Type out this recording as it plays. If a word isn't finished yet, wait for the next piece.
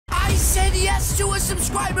I said yes to a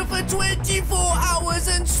subscriber for 24 hours,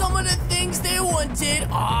 and some of the things they wanted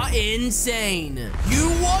are insane. You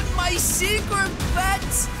want my secret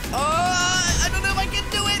bet? I don't know if I can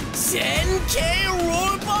do it. 10K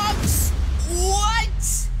Robux?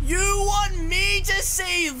 What? You want me to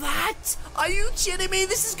say that? Are you kidding me?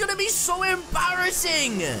 This is gonna be so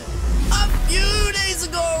embarrassing. A few days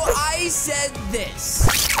ago, I said this.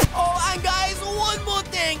 Oh, and guys, one more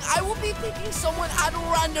thing. I will be picking someone at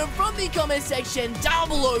random from the comment section down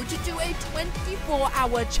below to do a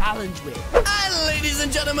 24-hour challenge with. And ladies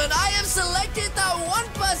and gentlemen, I have selected that one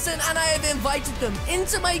person and I have invited them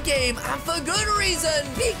into my game, and for good reason,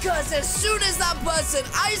 because as soon as that person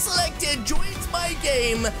I selected joins my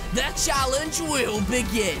game, the challenge will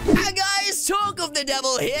begin. And guys, talk of the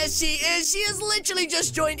devil, here she is. She has literally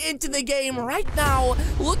just joined into the game right now,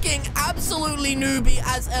 looking absolutely newbie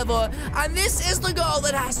as ever. And this is the girl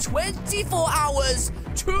that has 24 hours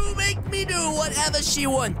to make me do whatever she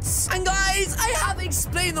wants. And guys, I have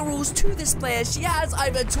explained the rules to this player. She has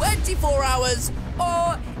either 24 hours,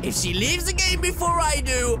 or if she leaves the game before I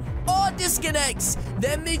do, or disconnects,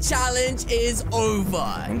 then the challenge is over.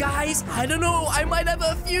 And guys, I don't know, I might have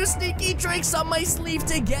a few sneaky tricks up my sleeve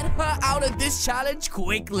to get her out of this challenge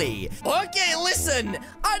quickly. Okay, listen,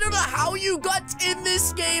 I don't know how you got in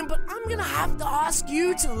this game, but I'm gonna have to ask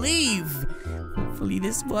you to leave. Hopefully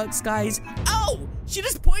this works, guys. Oh, she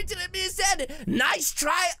just pointed at me and said, nice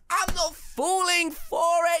try, I'm not falling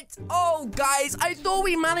for it. Oh, guys, I thought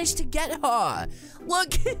we managed to get her.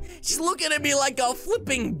 Look, she's looking at me like a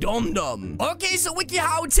flipping dum-dum. Okay, so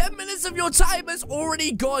WikiHow, 10 minutes of your time has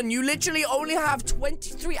already gone. You literally only have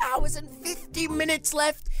 23 hours and 50 minutes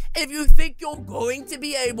left if you think you're going to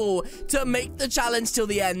be able to make the challenge till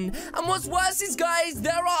the end. And what's worse is, guys,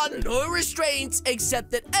 there are no restraints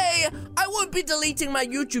except that A, I won't be deleting my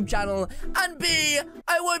YouTube channel, and B,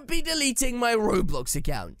 I won't be deleting my Roblox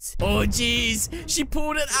account. Oh, jeez, she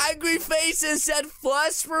pulled an angry face and said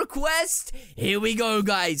first request. Here we go,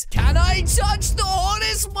 guys. Can I touch the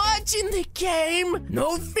hardest merch in the game?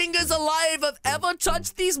 No fingers alive have ever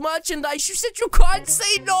touched these merchandise. You said you can't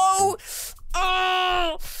say no.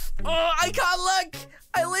 Oh, I can't look.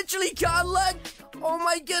 I literally can't look. Oh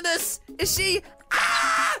my goodness. Is she?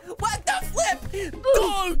 Ah! What the flip?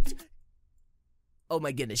 Don't. Oh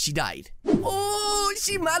my goodness, she died. Oh,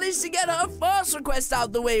 she managed to get her first request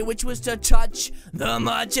out the way, which was to touch the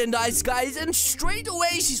merchandise, guys. And straight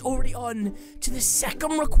away, she's already on to the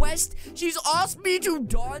second request. She's asked me to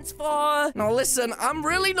dance for her. Now, listen, I'm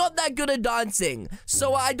really not that good at dancing,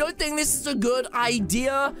 so I don't think this is a good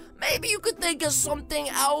idea. Maybe you could think of something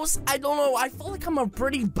else. I don't know. I feel like I'm a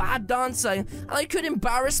pretty bad dancer, and I could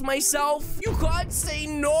embarrass myself. You can't say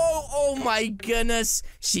no. Oh my goodness.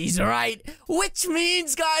 She's right. Which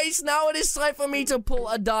means, guys, now it is time for me to pull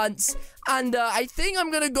a dance. And I think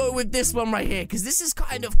I'm gonna go with this one right here, because this is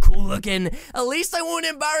kind of cool looking. At least I won't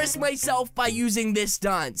embarrass myself by using this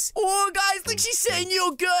dance. Oh, guys, look, she's saying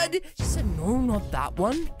you're good. She said, no, not that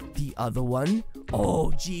one. The other one.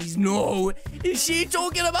 Oh, geez, no. Is she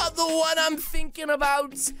talking about the one I'm thinking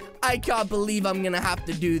about? I can't believe I'm gonna have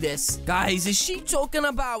to do this. Guys, is she talking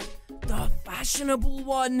about the fashionable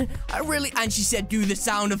one? And she said do the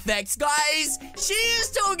sound effects. Guys, she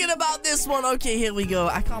is talking about this one. Okay, here we go.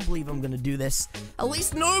 I can't believe I'm gonna do this. At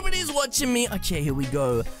least nobody's watching me. Okay, here we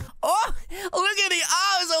go. Oh, look at the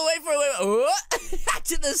arms. Oh, wait for it. Oh,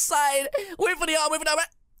 to the side. Wait for the arm. Wait for the arm.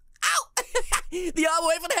 Ow. The arm.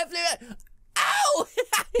 Wait for the head flip. Ow!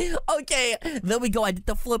 Okay, there we go. I did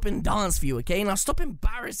the flipping dance for you, okay? Now stop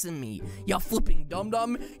embarrassing me, you flipping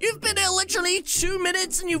dum-dum. You've been here literally 2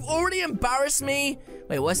 minutes and you've already embarrassed me.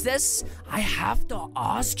 Wait, what's this? I have to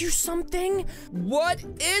ask you something? What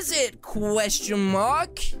is it? Question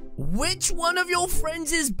mark? Which one of your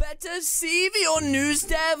friends is better, CV or News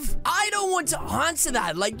Dev? I don't want to answer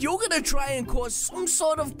that. Like, you're gonna try and cause some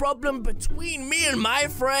sort of problem between me and my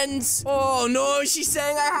friends. Oh, no, she's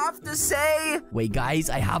saying I have to say. Wait, guys,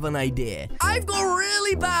 I have an idea. I've got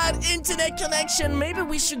really bad internet connection. Maybe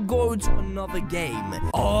we should go to another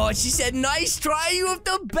game. Oh, she said, nice try. You have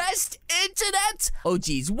the best internet. Oh,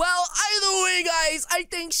 geez. Well, either way, guys, I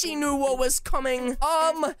think she knew what was coming.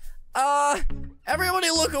 Everybody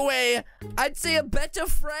look away. I'd say a better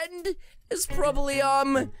friend is probably,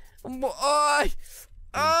 oh,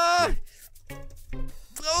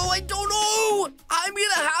 I don't know. I'm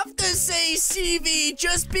gonna have to say CV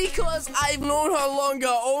just because I've known her longer.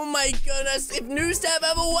 Oh my goodness. If NewsDev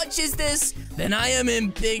ever watches this, then I am in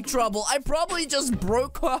big trouble. I probably just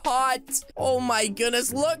broke her heart. Oh my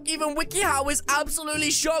goodness. Look, even WikiHow is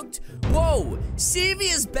absolutely shocked. Whoa,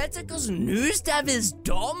 CV is better because NewsDev is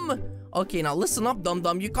dumb? Okay, now listen up,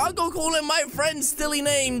 dum-dum. You can't go calling my friends silly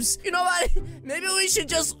names. You know what? Maybe we should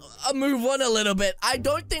just move on a little bit. I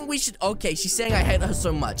don't think we should... Okay, she's saying I hate her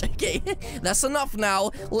so much. Okay, that's enough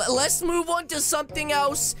now. Let's move on to something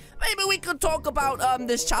else. Maybe we could talk about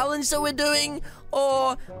this challenge that we're doing.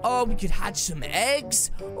 Or we could hatch some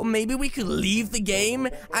eggs. Or maybe we could leave the game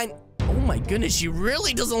and... Oh my goodness, she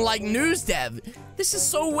really doesn't like news dev. This is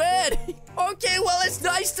so weird. Okay, well, it's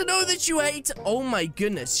nice to know that you hate... Oh my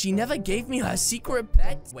goodness, she never gave me her secret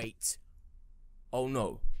pet. Wait. Oh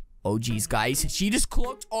no. Oh geez, guys, she just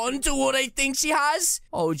clocked onto what I think she has.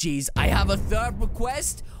 Oh geez, I have a third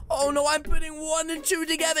request. Oh no, I'm putting 1 and 2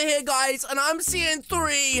 together here, guys, and I'm seeing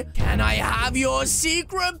 3. Can I have your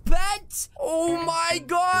secret pet? Oh my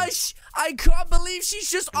gosh, I can't believe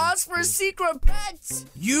she's just asked for a secret pet.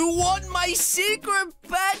 You want my secret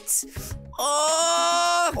pet?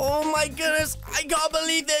 Oh my goodness, I can't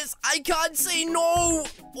believe this. I can't say no.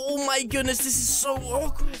 Oh my goodness, this is so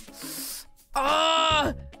awkward.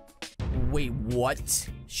 Wait, what?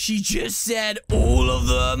 She just said all of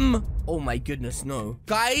them? Oh my goodness, no.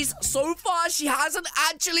 Guys, so far she hasn't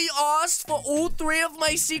actually asked for all 3 of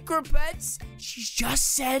my secret pets. She's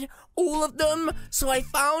just said all of them. So I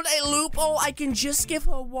found a loophole. I can just give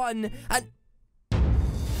her 1. And...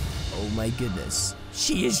 oh my goodness.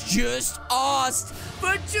 She has just asked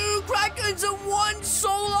for 2 krakens and 1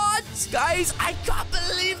 soul art. Guys, I can't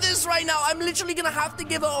believe this right now. I'm literally gonna have to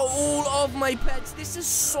give her all of my pets. This is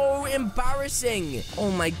so embarrassing. Oh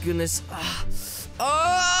my goodness.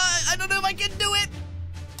 I don't know if I can do it.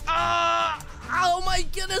 Oh my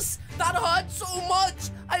goodness. That hurt so much.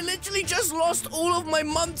 I literally just lost all of my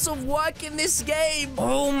months of work in this game.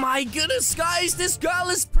 Oh my goodness, guys. This girl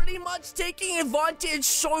is pretty much taking advantage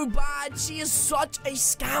so bad. She is such a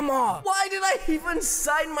scammer. Why did I even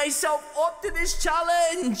sign myself up to this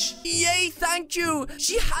challenge? Yay, thank you.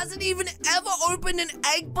 She hasn't even ever opened an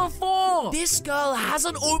egg before. This girl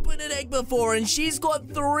hasn't opened an egg before, and she's got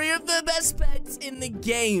 3 of the best pets in the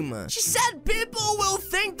game. She said people will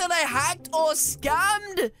think that I hacked or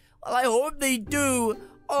scammed. Well, I hope they do.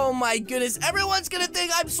 Oh my goodness, everyone's gonna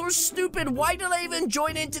think I'm so stupid. Why did I even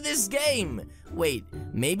join into this game? Wait,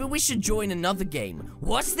 maybe we should join another game.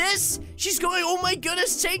 What's this? She's going, oh my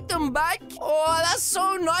goodness, take them back? Oh, that's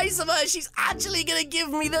so nice of her. She's actually gonna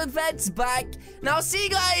give me the pets back. Now, see,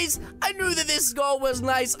 guys, I knew that this girl was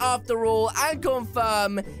nice after all, and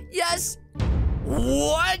confirm. Yes.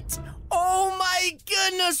 What? Oh my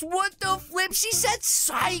goodness, what the flip? She said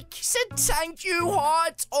psych. She said thank you,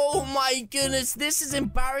 heart. Oh my goodness, this is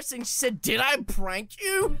embarrassing. She said, did I prank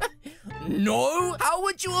you? No? How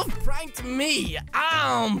would you have pranked me?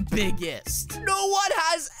 I'm biggest. No one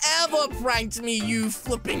has ever pranked me, you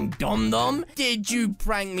flipping dum-dum. Did you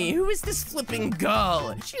prank me? Who is this flipping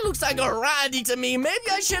girl? She looks like a rarity to me.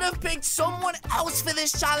 Maybe I should have picked someone else for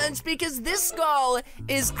this challenge because this girl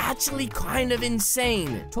is actually kind of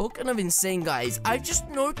insane. Talking of insane, guys, I've just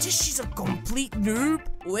noticed she's a complete noob,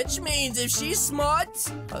 which means if she's smart,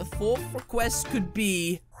 her 4th request could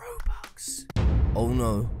be Robux. Oh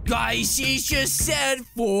no. Guys, she's just said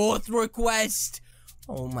 4th request.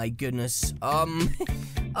 Oh my goodness.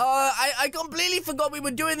 I completely forgot we were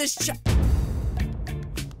doing this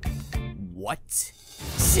What?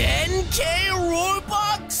 10K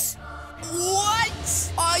Robux?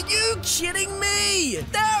 What? Are you kidding me?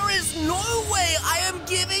 There is no way I am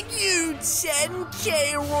giving you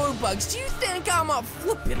 10K Robux. Do you think I'm a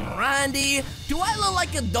flippin' Randy? Do I look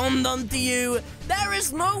like a dum-dum to you? There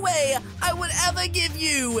is no way I would ever give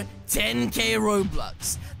you 10K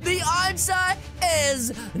Robux. The answer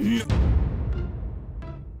is no.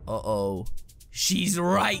 Uh-oh. She's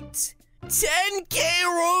right. 10K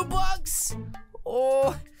Robux?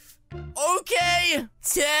 Oh... okay,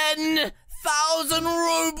 10,000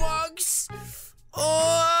 Robux.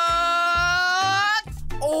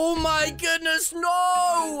 Oh my goodness,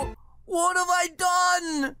 no! What have I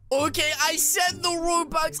done? Okay, I sent the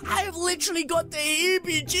Robux. I have literally got the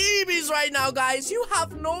heebie-jeebies right now, guys. You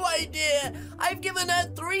have no idea. I've given her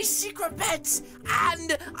 3 secret pets,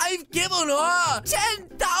 and I've given her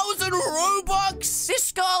 10,000 Robux.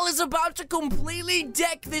 This girl is about to completely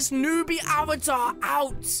deck this newbie avatar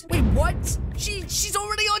out. Wait, what? She's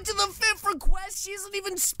already on to the 5th request. She hasn't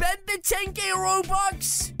even spent the 10K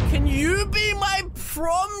Robux. Can you be my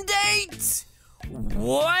prom date?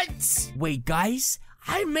 What? Wait, guys,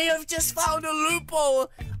 I may have just found a loophole.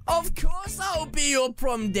 Of course I'll be your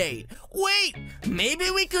prom date. Wait,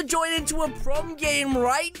 maybe we could join into a prom game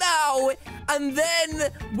right now, and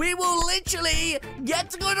then we will literally get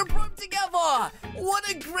to go to prom together. What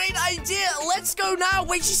a great idea. Let's go now.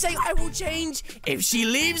 Wait, she's saying I will change. If she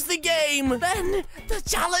leaves the game, then the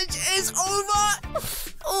challenge is over.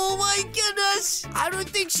 Oh my goodness. I don't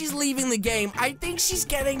think she's leaving the game. I think she's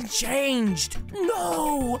getting changed.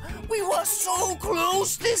 No, we were so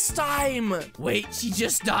close this time. Wait, she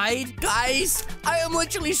just died? Guys, I am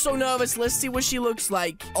literally so nervous. Let's see what she looks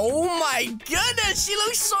like. Oh my goodness, she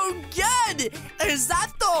looks so good. Is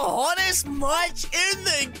that the hottest merch in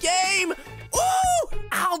the game? Ooh,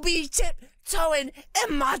 I'll be tiptoeing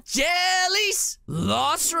in my jellies.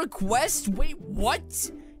 Last request? Wait,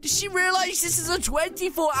 what? Does she realize this is a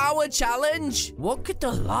 24-hour challenge? What could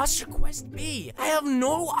the last request be? I have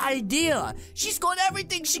no idea. She's got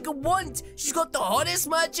everything she could want. She's got the hottest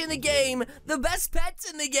merch in the game, the best pets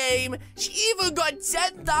in the game. She even got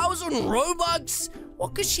 10,000 Robux.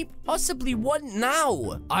 What could she possibly want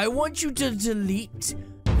now? I want you to delete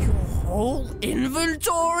your whole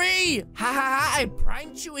inventory. Ha ha ha, I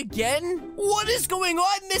pranked you again? What is going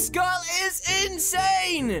on? This girl is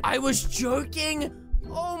insane. I was joking.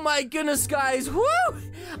 Oh my goodness, guys. Woo!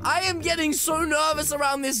 I am getting so nervous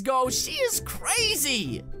around this girl. She is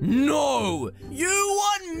crazy. No! You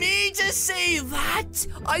want me to say that?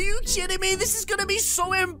 Are you kidding me? This is gonna be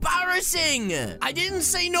so embarrassing. I didn't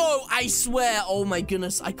say no, I swear. Oh my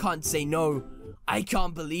goodness, I can't say no. I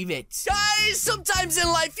can't believe it. Guys, sometimes in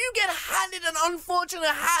life you get handed an unfortunate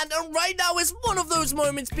hand, and right now is one of those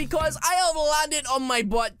moments because I have landed on my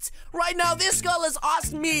butt. Right now, this girl has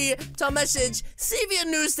asked me to message CV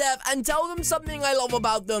and NewsDev and tell them something I love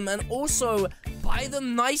about them and also buy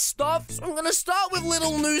them nice stuff. So I'm gonna start with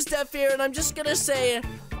little NewsDev here, and I'm just gonna say,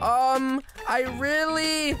 I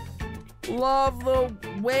really love the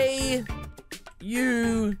way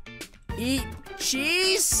you eat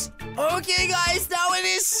cheese. Okay, guys, now it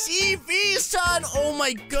is CV's turn. Oh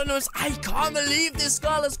my goodness, I can't believe this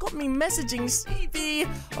girl has got me messaging CV.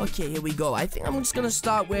 Okay, here we go. I think I'm just gonna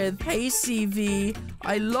start with, hey CV,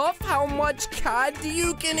 I love how much candy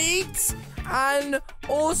you can eat, and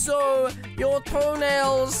also your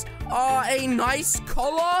toenails are a nice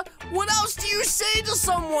color. What else do you say to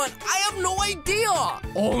someone? I have no idea.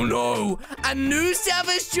 Oh no, a NewsDev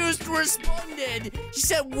has just responded. She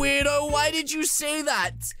said, weirdo, why did you say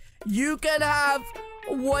that? You can have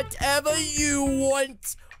whatever you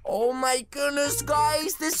want. Oh my goodness,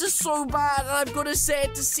 guys, this is so bad, and I've got to say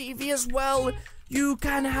it to CV as well. You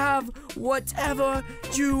can have whatever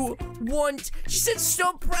you want. She said,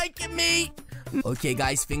 stop pranking me. Okay,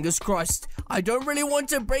 guys, fingers crossed. I don't really want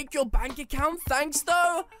to break your bank account. Thanks,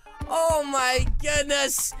 though. Oh, my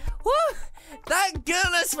goodness. Woo! Thank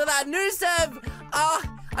goodness for that NewsDev.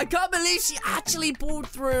 I can't believe she actually pulled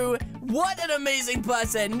through. What an amazing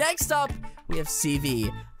person. Next up, we have CV.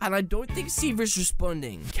 And I don't think CV is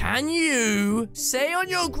responding. Can you say on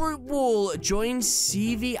your group wall, join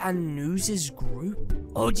CV and News's group?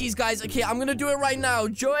 Oh, geez, guys. Okay, I'm going to do it right now.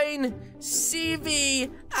 Join CV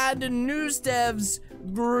and NewsDev's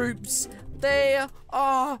groups. They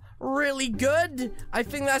are really good. I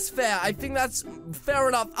think that's fair. I think that's fair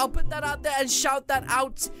enough. I'll put that out there and shout that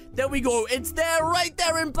out. There we go. It's there, right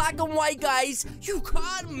there in black and white, guys. You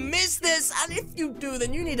can't miss this. And if you do,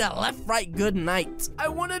 then you need a left, right, good night. I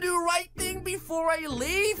want to do right thing before I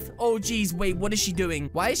leave. Oh, geez. Wait, what is she doing?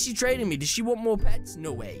 Why is she trading me? Does she want more pets?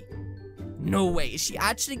 No way. No way. Is she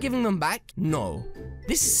actually giving them back? No.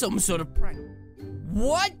 This is some sort of prank.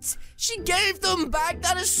 What? She gave them back?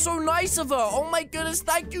 That is so nice of her. Oh my goodness,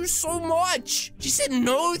 thank you so much. She said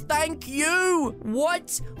no, thank you.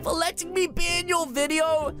 What? For letting me be in your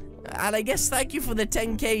video? And I guess thank you for the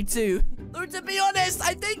 10K too. Though to be honest,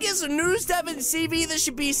 I think it's NewsDev and CV that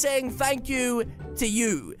should be saying thank you to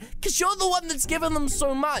you. Because you're the one that's given them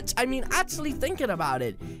so much. I mean, actually thinking about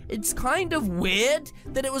it, it's kind of weird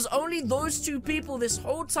that it was only those two people this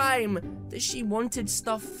whole time that she wanted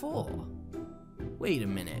stuff for. Wait a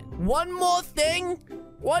minute. One more thing?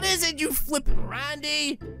 What is it, you flippin'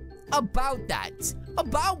 Randy? About that.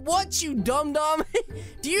 About what, you dum-dum?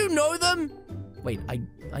 Do you know them? Wait,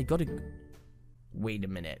 I gotta... Wait a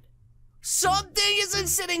minute. Something isn't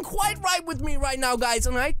sitting quite right with me right now, guys,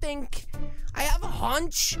 and I think... I have a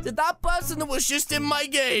hunch that that person that was just in my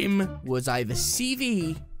game was either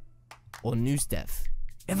CV or NewsDev.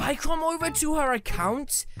 If I come over to her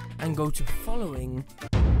account and go to following...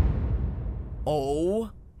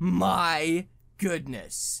 Oh my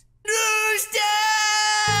goodness. NewsDev!